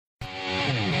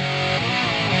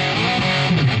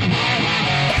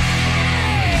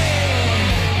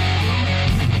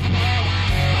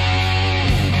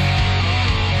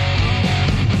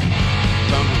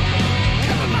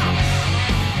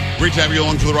Great to have you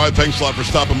along for the ride. Thanks a lot for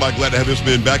stopping by. Glad to have this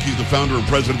man back. He's the founder and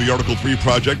president of the Article 3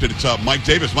 Project, and it's Mike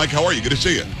Davis. Mike, how are you? Good to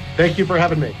see you. Thank you for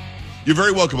having me. You're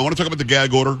very welcome. I want to talk about the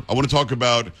gag order. I want to talk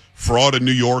about fraud in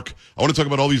New York. I want to talk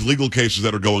about all these legal cases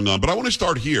that are going on. But I want to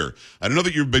start here. I know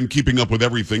that you've been keeping up with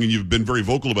everything, and you've been very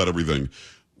vocal about everything.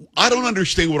 I don't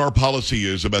understand what our policy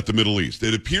is about the Middle East.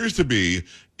 It appears to be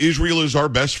Israel is our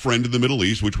best friend in the Middle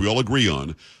East, which we all agree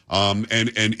on,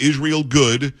 and Israel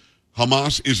good.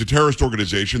 Hamas is a terrorist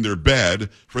organization. They're bad.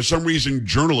 For some reason,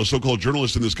 journalists, so-called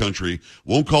journalists in this country,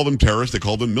 won't call them terrorists. They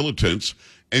call them militants.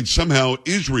 And somehow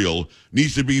Israel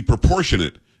needs to be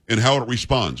proportionate in how it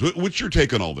responds. What's your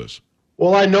take on all this?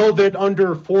 Well, I know that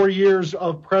under 4 years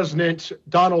of President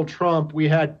Donald Trump, we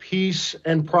had peace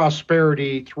and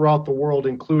prosperity throughout the world,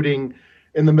 including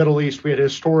in the Middle East. We had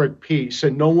historic peace,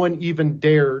 and no one even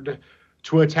dared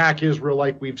to attack Israel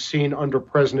like we've seen under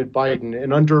President Biden.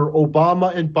 And under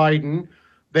Obama and Biden,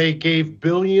 they gave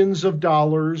billions of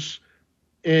dollars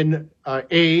in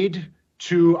aid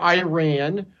to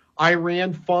Iran.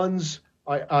 Iran funds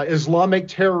Islamic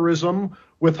terrorism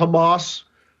with Hamas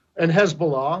and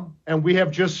Hezbollah. And we have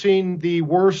just seen the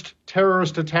worst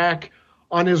terrorist attack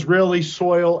on Israeli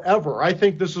soil ever. I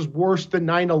think this is worse than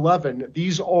 9/11.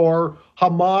 These are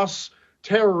Hamas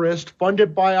terrorists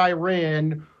funded by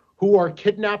Iran who are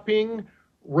kidnapping,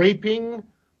 raping,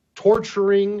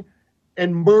 torturing,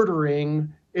 and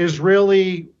murdering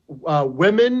Israeli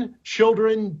women,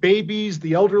 children, babies,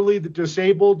 the elderly, the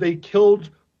disabled. They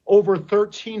killed over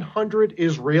 1,300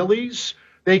 Israelis.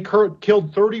 They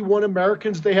killed 31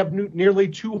 Americans. They have nearly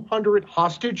 200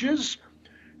 hostages.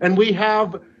 And we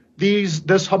have this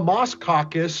Hamas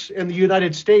caucus in the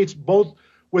United States, both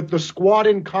with the squad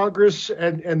in Congress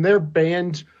and their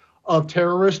band of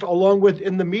terrorists, along with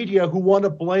in the media, who want to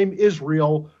blame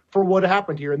Israel for what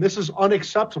happened here. And this is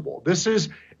unacceptable. This is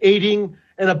aiding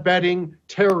and abetting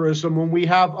terrorism when we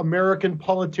have American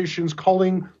politicians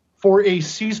calling for a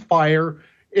ceasefire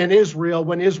in Israel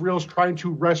when Israel's trying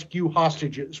to rescue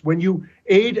hostages. When you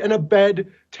aid and abet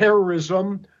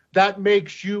terrorism, that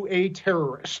makes you a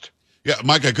terrorist. Yeah,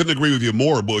 Mike, I couldn't agree with you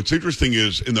more. But what's interesting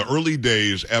is in the early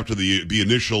days after the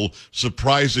initial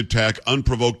surprise attack,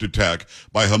 unprovoked attack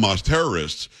by Hamas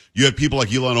terrorists, you had people like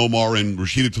Ilan Omar and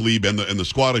Rashida Tlaib and the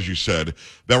squad, as you said,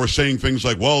 that were saying things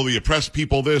like, well, the oppressed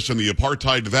people this and the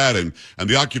apartheid that and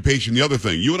the occupation the other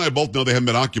thing. You and I both know they haven't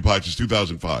been occupied since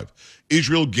 2005.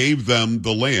 Israel gave them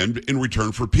the land in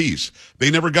return for peace.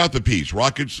 They never got the peace.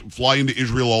 Rockets fly into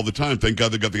Israel all the time. Thank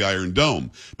God they got the Iron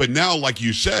Dome. But now, like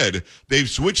you said, they've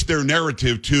switched their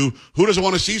narrative to who doesn't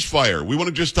want a ceasefire? We want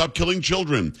to just stop killing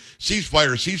children.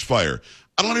 Ceasefire, ceasefire.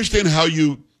 I don't understand how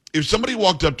if somebody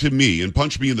walked up to me and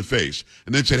punched me in the face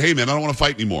and then said, hey, man, I don't want to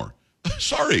fight anymore.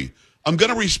 Sorry. I'm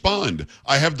going to respond.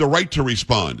 I have the right to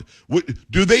respond.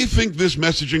 Do they think this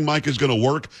messaging, Mike, is going to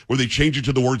work where they change it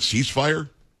to the word ceasefire?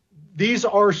 These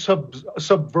are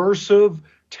subversive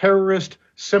terrorist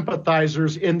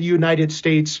sympathizers in the United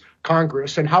States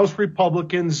Congress, and House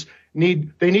Republicans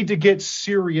need to get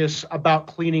serious about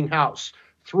cleaning house.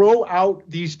 Throw out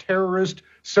these terrorist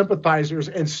sympathizers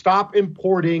and stop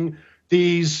importing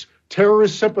these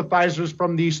terrorist sympathizers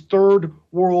from these third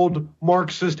world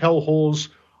Marxist hellholes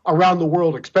around the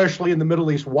world, especially in the Middle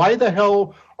East. Why the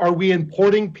hell are we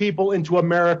importing people into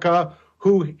America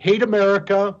who hate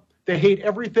America? They hate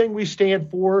everything we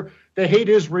stand for. They hate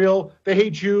Israel. They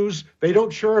hate Jews. They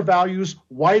don't share our values.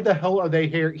 Why the hell are they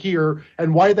here?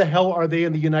 And why the hell are they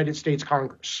in the United States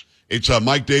Congress? It's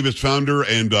Mike Davis, founder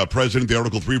and president of the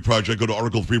Article 3 Project. Go to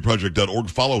article3project.org.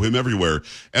 Follow him everywhere.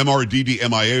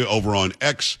 MRDDMIA over on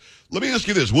X. Let me ask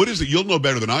you this. What is it? You'll know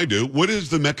better than I do. What is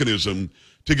the mechanism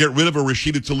to get rid of a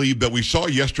Rashida Tlaib that we saw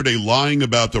yesterday lying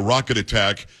about the rocket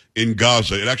attack in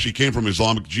Gaza? It actually came from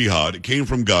Islamic Jihad. It came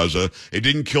from Gaza. It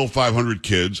didn't kill 500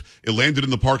 kids. It landed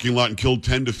in the parking lot and killed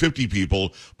 10 to 50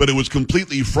 people, but it was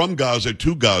completely from Gaza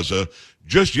to Gaza.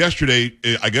 Just yesterday,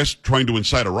 I guess trying to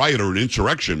incite a riot or an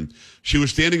insurrection, she was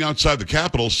standing outside the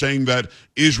Capitol saying that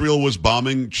Israel was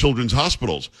bombing children's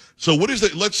hospitals. So what is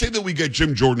that? Let's say that we get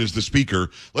Jim Jordan as the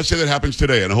speaker. Let's say that happens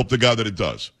today, and I hope to God that it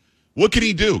does. What can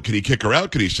he do? Can he kick her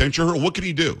out? Can he censure her? What can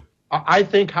he do? I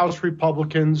think House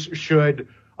Republicans should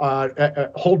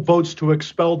hold votes to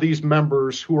expel these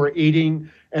members who are aiding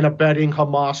and abetting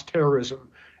Hamas terrorism.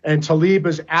 And Tlaib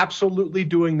is absolutely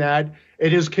doing that.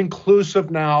 It is conclusive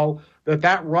now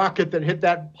that rocket that hit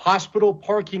that hospital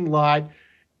parking lot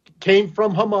came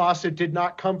from Hamas. It did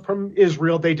not come from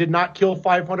Israel. They did not kill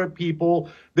 500 people.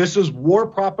 This is war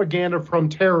propaganda from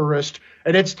terrorists,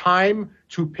 and it's time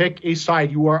to pick a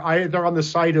side. You are either on the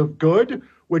side of good,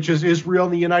 which is Israel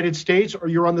and the United States, or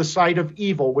you're on the side of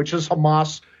evil, which is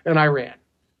Hamas and Iran.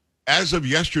 As of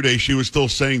yesterday, she was still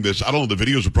saying this. I don't know, the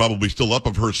videos are probably still up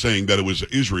of her saying that it was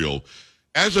Israel.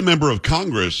 As a member of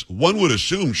Congress, one would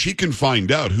assume she can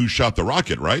find out who shot the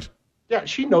rocket, right? Yeah,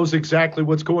 she knows exactly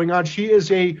what's going on. She is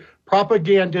a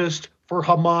propagandist for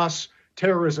Hamas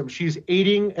terrorism. She's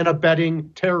aiding and abetting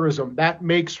terrorism. That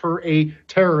makes her a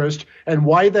terrorist. And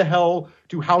why the hell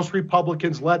do House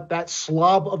Republicans let that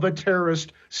slob of a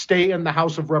terrorist stay in the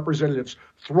House of Representatives?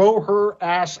 Throw her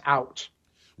ass out.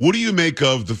 What do you make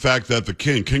of the fact that the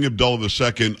King Abdullah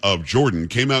II of Jordan,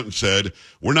 came out and said,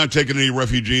 we're not taking any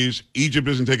refugees. Egypt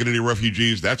isn't taking any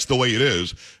refugees. That's the way it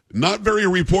is. Not very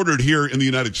reported here in the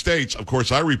United States. Of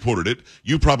course, I reported it.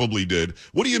 You probably did.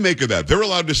 What do you make of that? They're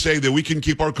allowed to say that we can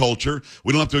keep our culture.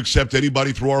 We don't have to accept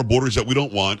anybody through our borders that we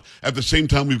don't want. At the same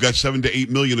time, we've got 7 to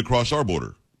 8 million across our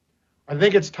border. I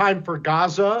think it's time for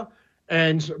Gaza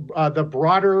and the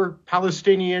broader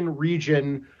Palestinian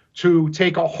region to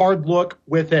take a hard look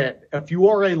with it. If you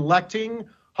are electing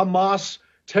Hamas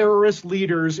terrorist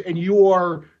leaders and you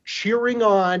are cheering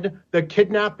on the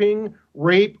kidnapping,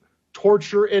 rape,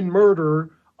 torture, and murder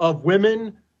of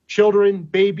women, children,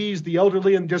 babies, the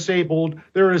elderly, and disabled,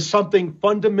 there is something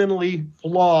fundamentally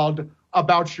flawed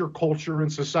about your culture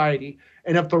and society.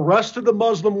 And if the rest of the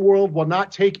Muslim world will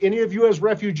not take any of you as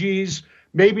refugees,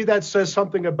 maybe that says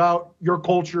something about your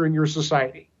culture and your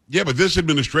society. Yeah, but this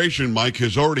administration, Mike,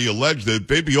 has already alleged that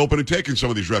they'd be open to taking some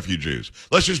of these refugees.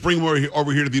 Let's just bring them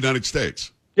over here to the United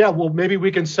States. Yeah, well, maybe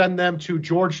we can send them to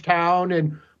Georgetown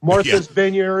and Martha's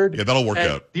Vineyard. Yeah, that'll work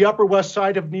out. The Upper West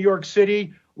Side of New York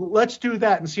City. Let's do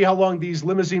that and see how long these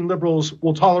limousine liberals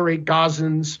will tolerate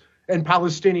Gazans and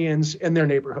Palestinians in their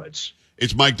neighborhoods.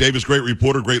 It's Mike Davis, great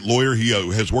reporter, great lawyer. He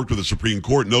has worked with the Supreme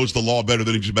Court, knows the law better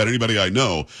than just about anybody I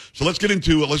know. So let's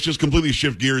just completely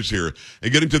shift gears here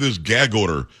and get into this gag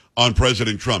order on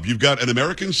President Trump. You've got an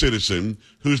American citizen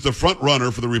who's the front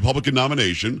runner for the Republican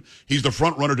nomination. He's the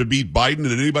front runner to beat Biden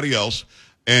and anybody else.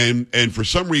 And for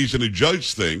some reason, a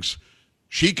judge thinks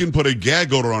she can put a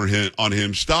gag order on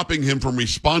him, stopping him from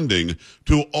responding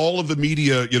to all of the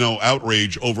media,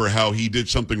 outrage over how he did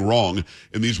something wrong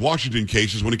in these Washington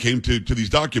cases when it came to these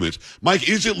documents. Mike,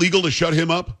 is it legal to shut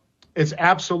him up? It's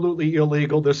absolutely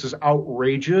illegal. This is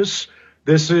outrageous.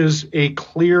 This is a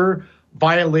clear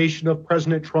violation of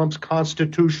President Trump's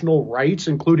constitutional rights,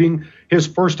 including his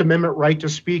First Amendment right to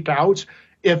speak out.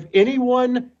 If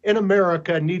anyone in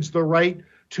America needs the right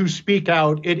to speak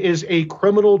out, it is a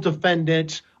criminal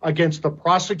defendant against the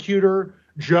prosecutor,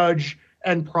 judge,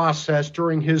 and process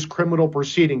during his criminal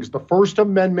proceedings. The First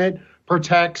Amendment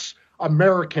protects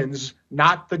Americans,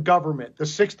 not the government. The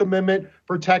Sixth Amendment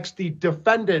protects the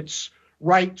defendant's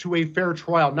right to a fair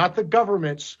trial, not the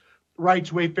government's right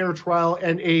to a fair trial.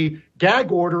 And a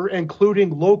gag order,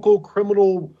 including local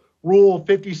criminal rule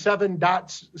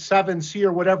 57.7C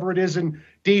or whatever it is in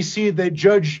D.C. that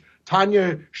Judge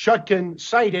Tanya Shutkin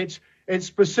cited, it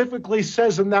specifically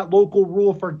says in that local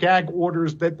rule for gag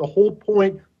orders that the whole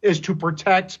point is to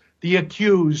protect the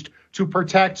accused, to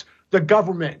protect the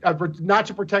government, not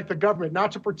to protect the government,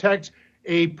 not to protect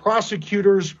a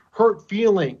prosecutor's hurt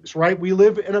feelings, right? We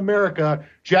live in America.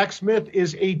 Jack Smith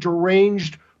is a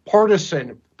deranged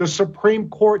partisan. The Supreme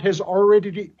Court has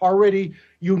already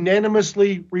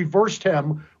unanimously reversed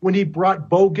him when he brought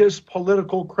bogus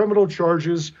political criminal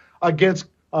charges against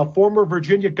former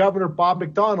Virginia Governor Bob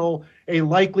McDonnell, a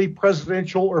likely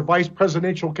presidential or vice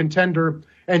presidential contender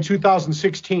in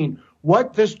 2016.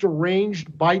 What this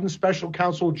deranged Biden special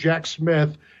counsel Jack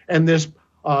Smith and this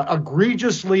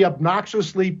egregiously,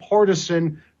 obnoxiously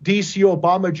partisan D.C.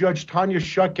 Obama Judge Tanya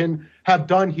Shutkin have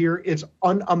done here, it's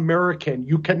un-American.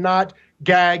 You cannot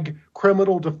gag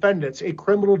criminal defendants, a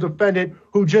criminal defendant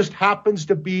who just happens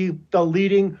to be the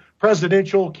leading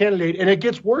presidential candidate. And it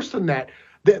gets worse than that.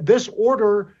 This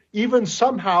order even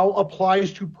somehow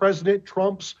applies to President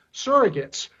Trump's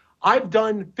surrogates. I've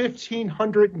done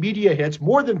 1,500 media hits,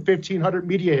 more than 1,500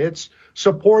 media hits,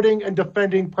 supporting and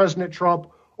defending President Trump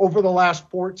over the last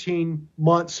 14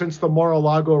 months since the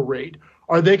Mar-a-Lago raid.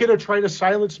 Are they going to try to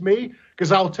silence me?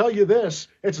 Because I'll tell you this,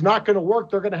 it's not going to work.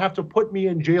 They're going to have to put me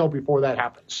in jail before that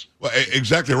happens. Well,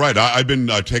 exactly right. I've been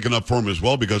taken up for him as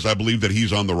well because I believe that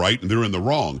he's on the right and they're in the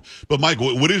wrong. But Mike,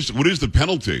 what is the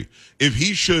penalty if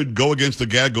he should go against the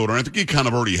gag order? I think he kind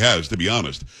of already has, to be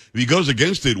honest. If he goes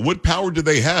against it, what power do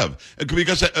they have?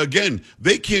 Because again,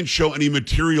 they can't show any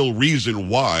material reason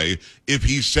why, if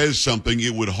he says something,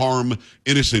 it would harm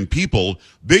innocent people.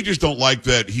 They just don't like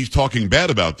that he's talking bad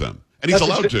about them. And he's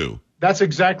allowed to. That's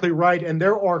exactly right. And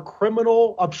there are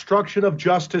criminal obstruction of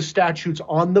justice statutes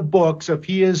on the books if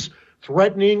he is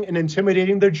threatening and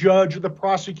intimidating the judge, or the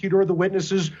prosecutor, or the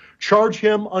witnesses, charge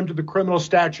him under the criminal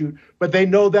statute. But they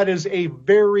know that is a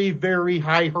very, very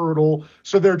high hurdle.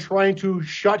 So they're trying to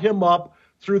shut him up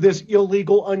through this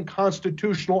illegal,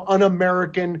 unconstitutional,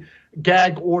 un-American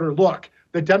gag order. Look,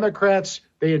 the Democrats,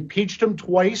 they impeached him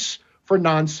twice for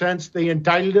nonsense. They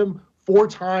indicted him 4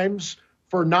 times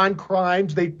for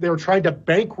non-crimes. They're trying to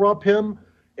bankrupt him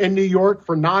in New York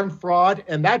for non-fraud,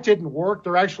 and that didn't work.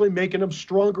 They're actually making him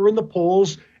stronger in the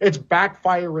polls. It's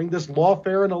backfiring. This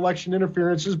lawfare and election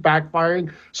interference is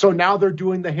backfiring. So now they're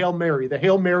doing the Hail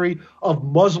Mary of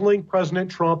muzzling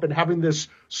President Trump and having this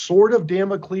sword of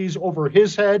Damocles over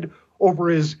his head, over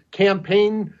his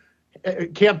campaign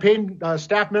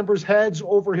staff members' heads,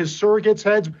 over his surrogates'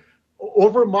 heads,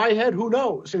 over my head, who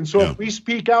knows? And so if we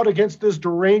speak out against this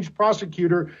deranged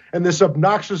prosecutor and this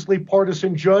obnoxiously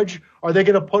partisan judge, are they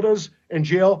going to put us in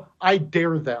jail? I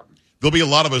dare them. There'll be a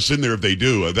lot of us in there if they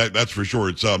do. That's for sure.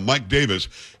 It's Mike Davis.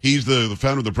 He's the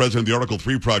founder and the president of the Article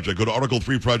 3 Project. Go to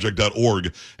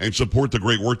article3project.org and support the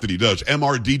great work that he does.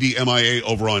 MRDDMIA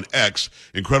over on X.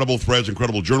 Incredible threads,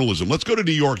 incredible journalism. Let's go to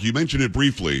New York. You mentioned it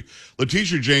briefly.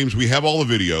 Letitia James, we have all the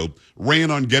video, ran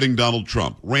on getting Donald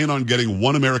Trump, ran on getting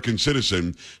one American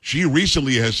citizen. She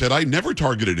recently has said, I never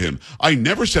targeted him. I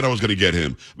never said I was going to get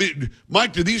him. I mean,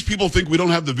 Mike, do these people think we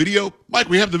don't have the video? Mike,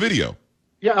 we have the video.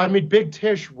 Yeah, I mean, Big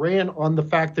Tish ran on the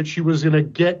fact that she was going to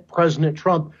get President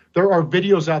Trump. There are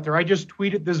videos out there. I just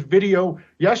tweeted this video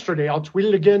yesterday. I'll tweet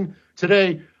it again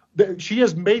today. She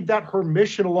has made that her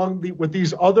mission with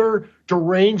these other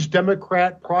deranged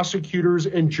Democrat prosecutors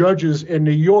and judges in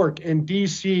New York and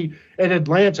D.C. and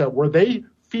Atlanta, where they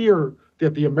fear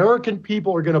that the American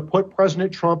people are going to put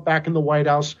President Trump back in the White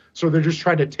House. So they're just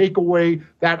trying to take away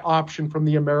that option from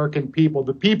the American people.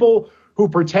 The people who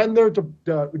pretend they're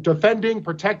defending,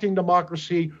 protecting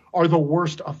democracy are the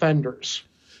worst offenders.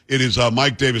 It is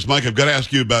Mike Davis. Mike, I've got to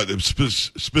ask you about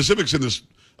specifics in this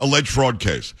alleged fraud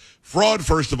case. Fraud,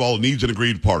 first of all, needs an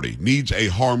agreed party, needs a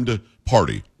harmed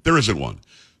party. There isn't one.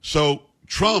 So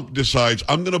Trump decides,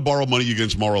 I'm going to borrow money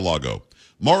against Mar-a-Lago.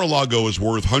 Mar-a-Lago is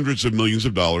worth hundreds of millions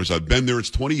of dollars. I've been there. It's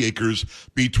 20 acres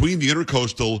between the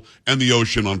Intercoastal and the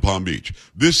ocean on Palm Beach.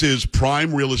 This is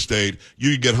prime real estate.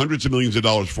 You get hundreds of millions of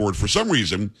dollars for it. For some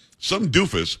reason, some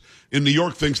doofus in New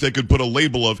York thinks they could put a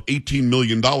label of $18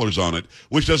 million on it,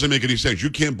 which doesn't make any sense. You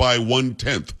can't buy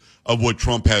 1/10 of what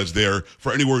Trump has there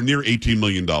for anywhere near $18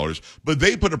 million. But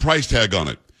they put a price tag on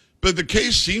it. But the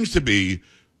case seems to be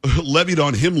levied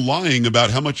on him lying about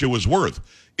how much it was worth.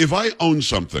 If I own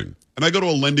something, and I go to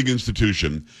a lending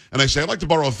institution, and I say, I'd like to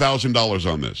borrow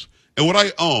 $1,000 on this, and what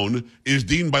I own is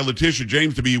deemed by Letitia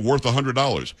James to be worth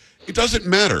 $100, it doesn't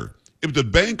matter. If the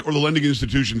bank or the lending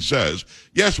institution says,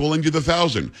 yes, we'll lend you the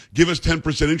 $1,000, give us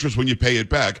 10% interest when you pay it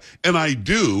back, and I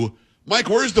do, Mike,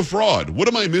 where's the fraud? What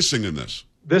am I missing in this?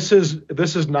 This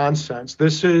is nonsense.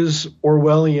 This is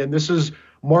Orwellian. This is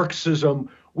Marxism.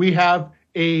 We have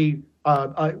a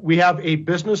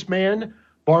businessman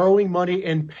borrowing money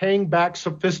and paying back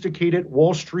sophisticated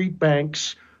Wall Street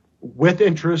banks with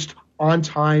interest on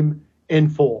time in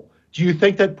full. Do you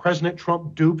think that President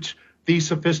Trump duped these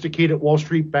sophisticated Wall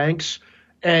Street banks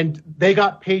and they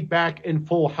got paid back in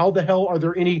full? How the hell are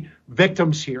there any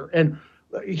victims here? And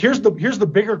here's the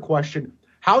bigger question.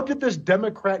 How did this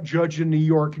Democrat judge in New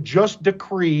York just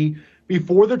decree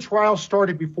before the trial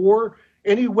started, before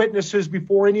any witnesses,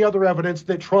 before any other evidence,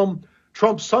 that Trump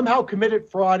somehow committed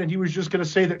fraud, and he was just going to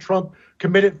say that Trump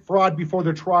committed fraud before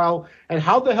the trial? And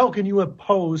how the hell can you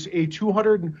impose a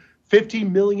 $250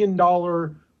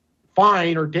 million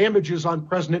fine or damages on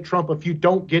President Trump if you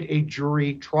don't get a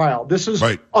jury trial? This is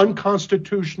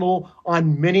unconstitutional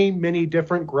on many, many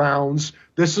different grounds.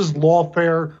 This is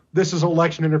lawfare. This is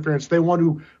election interference. They want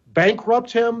to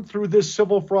bankrupt him through this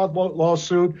civil fraud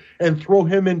lawsuit and throw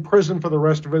him in prison for the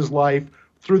rest of his life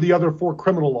through the other 4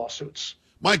 criminal lawsuits.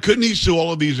 Mike, couldn't he sue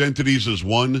all of these entities as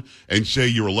one and say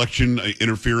your election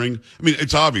interfering? I mean,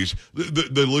 it's obvious.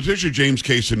 The Letitia James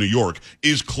case in New York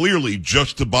is clearly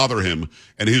just to bother him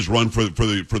and his run for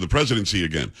the presidency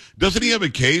again. Doesn't he have a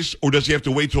case, or does he have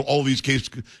to wait till all these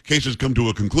cases come to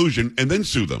a conclusion and then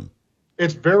sue them?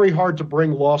 It's very hard to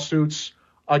bring lawsuits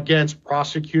against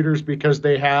prosecutors because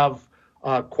they have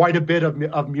quite a bit of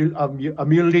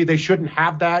immunity. They shouldn't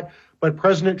have that. But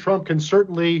President Trump can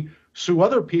certainly sue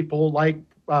other people like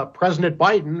President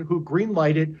Biden, who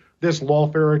greenlighted this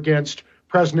lawfare against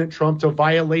President Trump to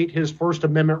violate his First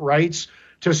Amendment rights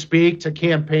to speak, to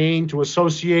campaign, to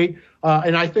associate.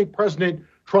 And I think President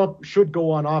Trump should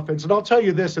go on offense. And I'll tell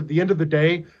you this, at the end of the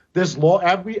day, this law,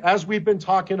 as we've been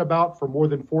talking about for more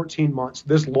than 14 months,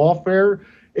 this lawfare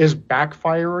is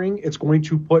backfiring. It's going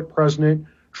to put President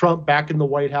Trump back in the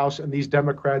White House, and these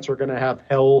Democrats are going to have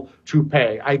hell to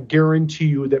pay. I guarantee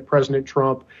you that President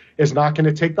Trump is not going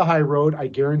to take the high road. I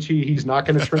guarantee he's not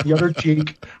going to turn the other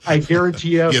cheek. I guarantee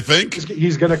you think?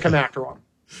 He's going to come after him.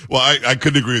 Well, I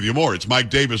couldn't agree with you more. It's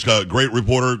Mike Davis, great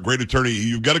reporter, great attorney.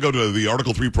 You've got to go to the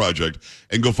Article 3 Project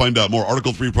and go find out more,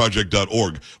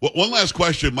 article3project.org. Well, one last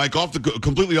question, Mike,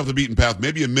 completely off the beaten path,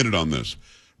 maybe a minute on this.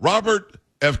 Robert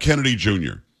F. Kennedy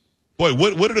Jr., boy,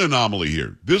 what an anomaly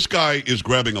here. This guy is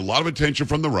grabbing a lot of attention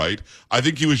from the right. I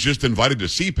think he was just invited to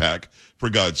CPAC, for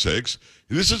God's sakes.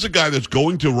 This is a guy that's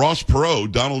going to Ross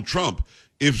Perot, Donald Trump.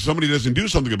 If somebody doesn't do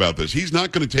something about this, he's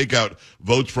not going to take out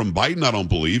votes from Biden, I don't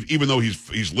believe, even though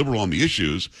he's liberal on the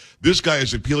issues. This guy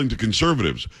is appealing to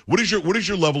conservatives. What is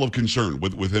your level of concern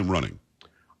with him running?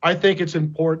 I think it's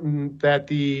important that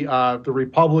the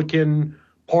Republican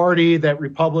Party, that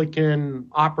Republican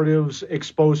operatives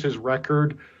expose his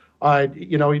record.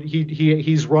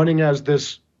 He's running as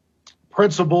this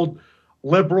principled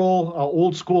liberal,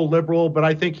 old school liberal, but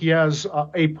I think he has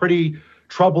a pretty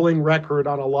troubling record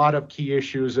on a lot of key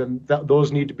issues, and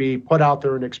those need to be put out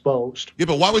there and exposed. Yeah,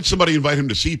 but why would somebody invite him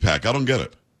to CPAC? I don't get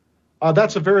it.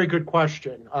 That's a very good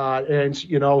question.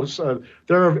 So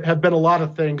there have been a lot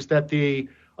of things that the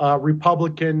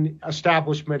Republican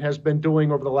establishment has been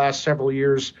doing over the last several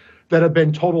years that have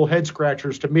been total head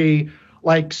scratchers to me,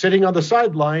 like sitting on the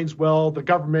sidelines while the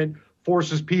government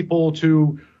forces people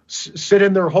to sit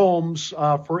in their homes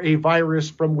for a virus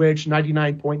from which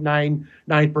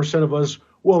 99.99% of us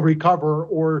will recover,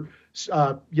 or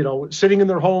sitting in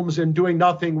their homes and doing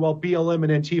nothing while BLM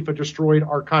and Antifa destroyed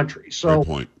our country.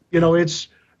 So,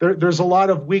 there's a lot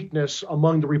of weakness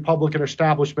among the Republican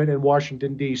establishment in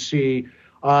Washington, D.C.,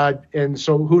 and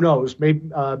so who knows?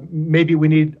 Maybe we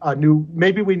need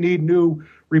new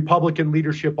Republican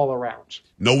leadership all around.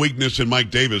 No weakness in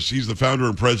Mike Davis. He's the founder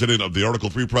and president of the Article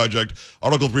 3 Project,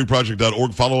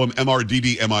 article3project.org. Follow him,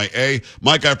 MRDDMIA.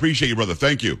 Mike, I appreciate you, brother.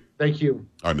 Thank you. Thank you.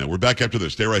 All right, man. We're back after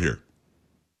this. Stay right here.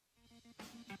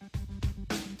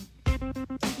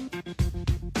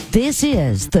 This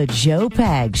is the Joe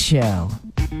Pags Show.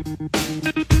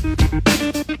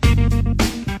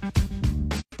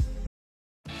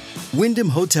 Wyndham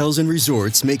Hotels and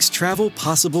Resorts makes travel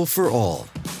possible for all.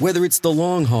 Whether it's the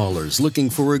long haulers looking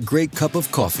for a great cup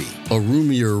of coffee, a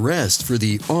roomier rest for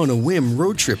the on-a-whim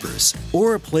road trippers,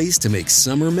 or a place to make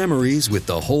summer memories with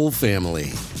the whole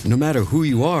family. No matter who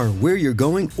you are, where you're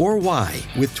going, or why,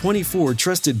 with 24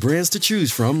 trusted brands to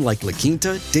choose from like La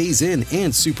Quinta, Days Inn,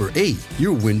 and Super 8,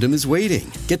 your Wyndham is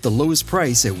waiting. Get the lowest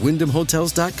price at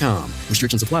WyndhamHotels.com.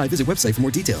 Restrictions apply. Visit website for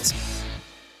more details.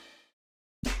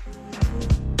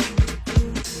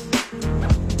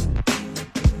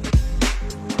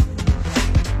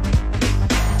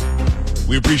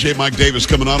 We appreciate Mike Davis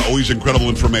coming on. Always incredible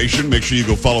information. Make sure you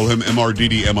go follow him,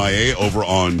 MRDDMIA, over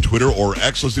on Twitter or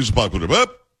X. Let's do some pop Twitter.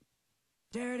 Up.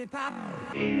 Dirty Pop.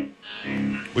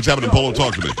 What's happening, Polo?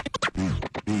 Talk to me.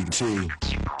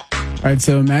 All right,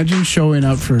 so imagine showing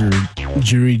up for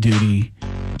jury duty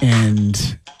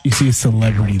and you see a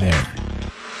celebrity there.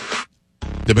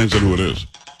 Depends on who it is.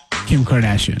 Kim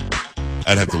Kardashian.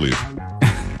 I'd have to leave.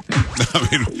 I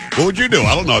mean, what would you do?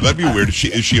 I don't know. That'd be weird. Is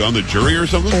she on the jury or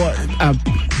something? Well,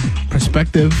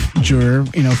 prospective juror,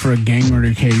 for a gang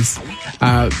murder case.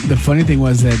 The funny thing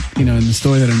was that, in the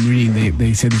story that I'm reading,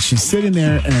 they said that she's sitting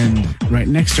there and right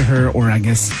next to her, or I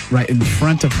guess right in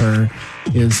front of her,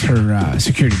 is her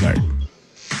security guard.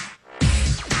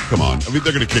 Come on. I mean,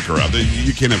 they're going to kick her out.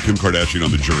 You can't have Kim Kardashian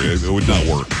on the jury. It would not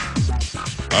work.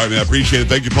 All right, man. I appreciate it.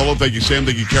 Thank you, Polo. Thank you, Sam.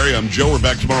 Thank you, Carrie. I'm Joe. We're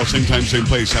back tomorrow, same time, same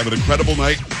place. Have an incredible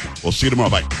night. We'll see you tomorrow.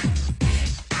 Bye.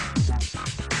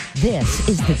 This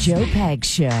is the Joe Pags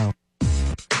Show.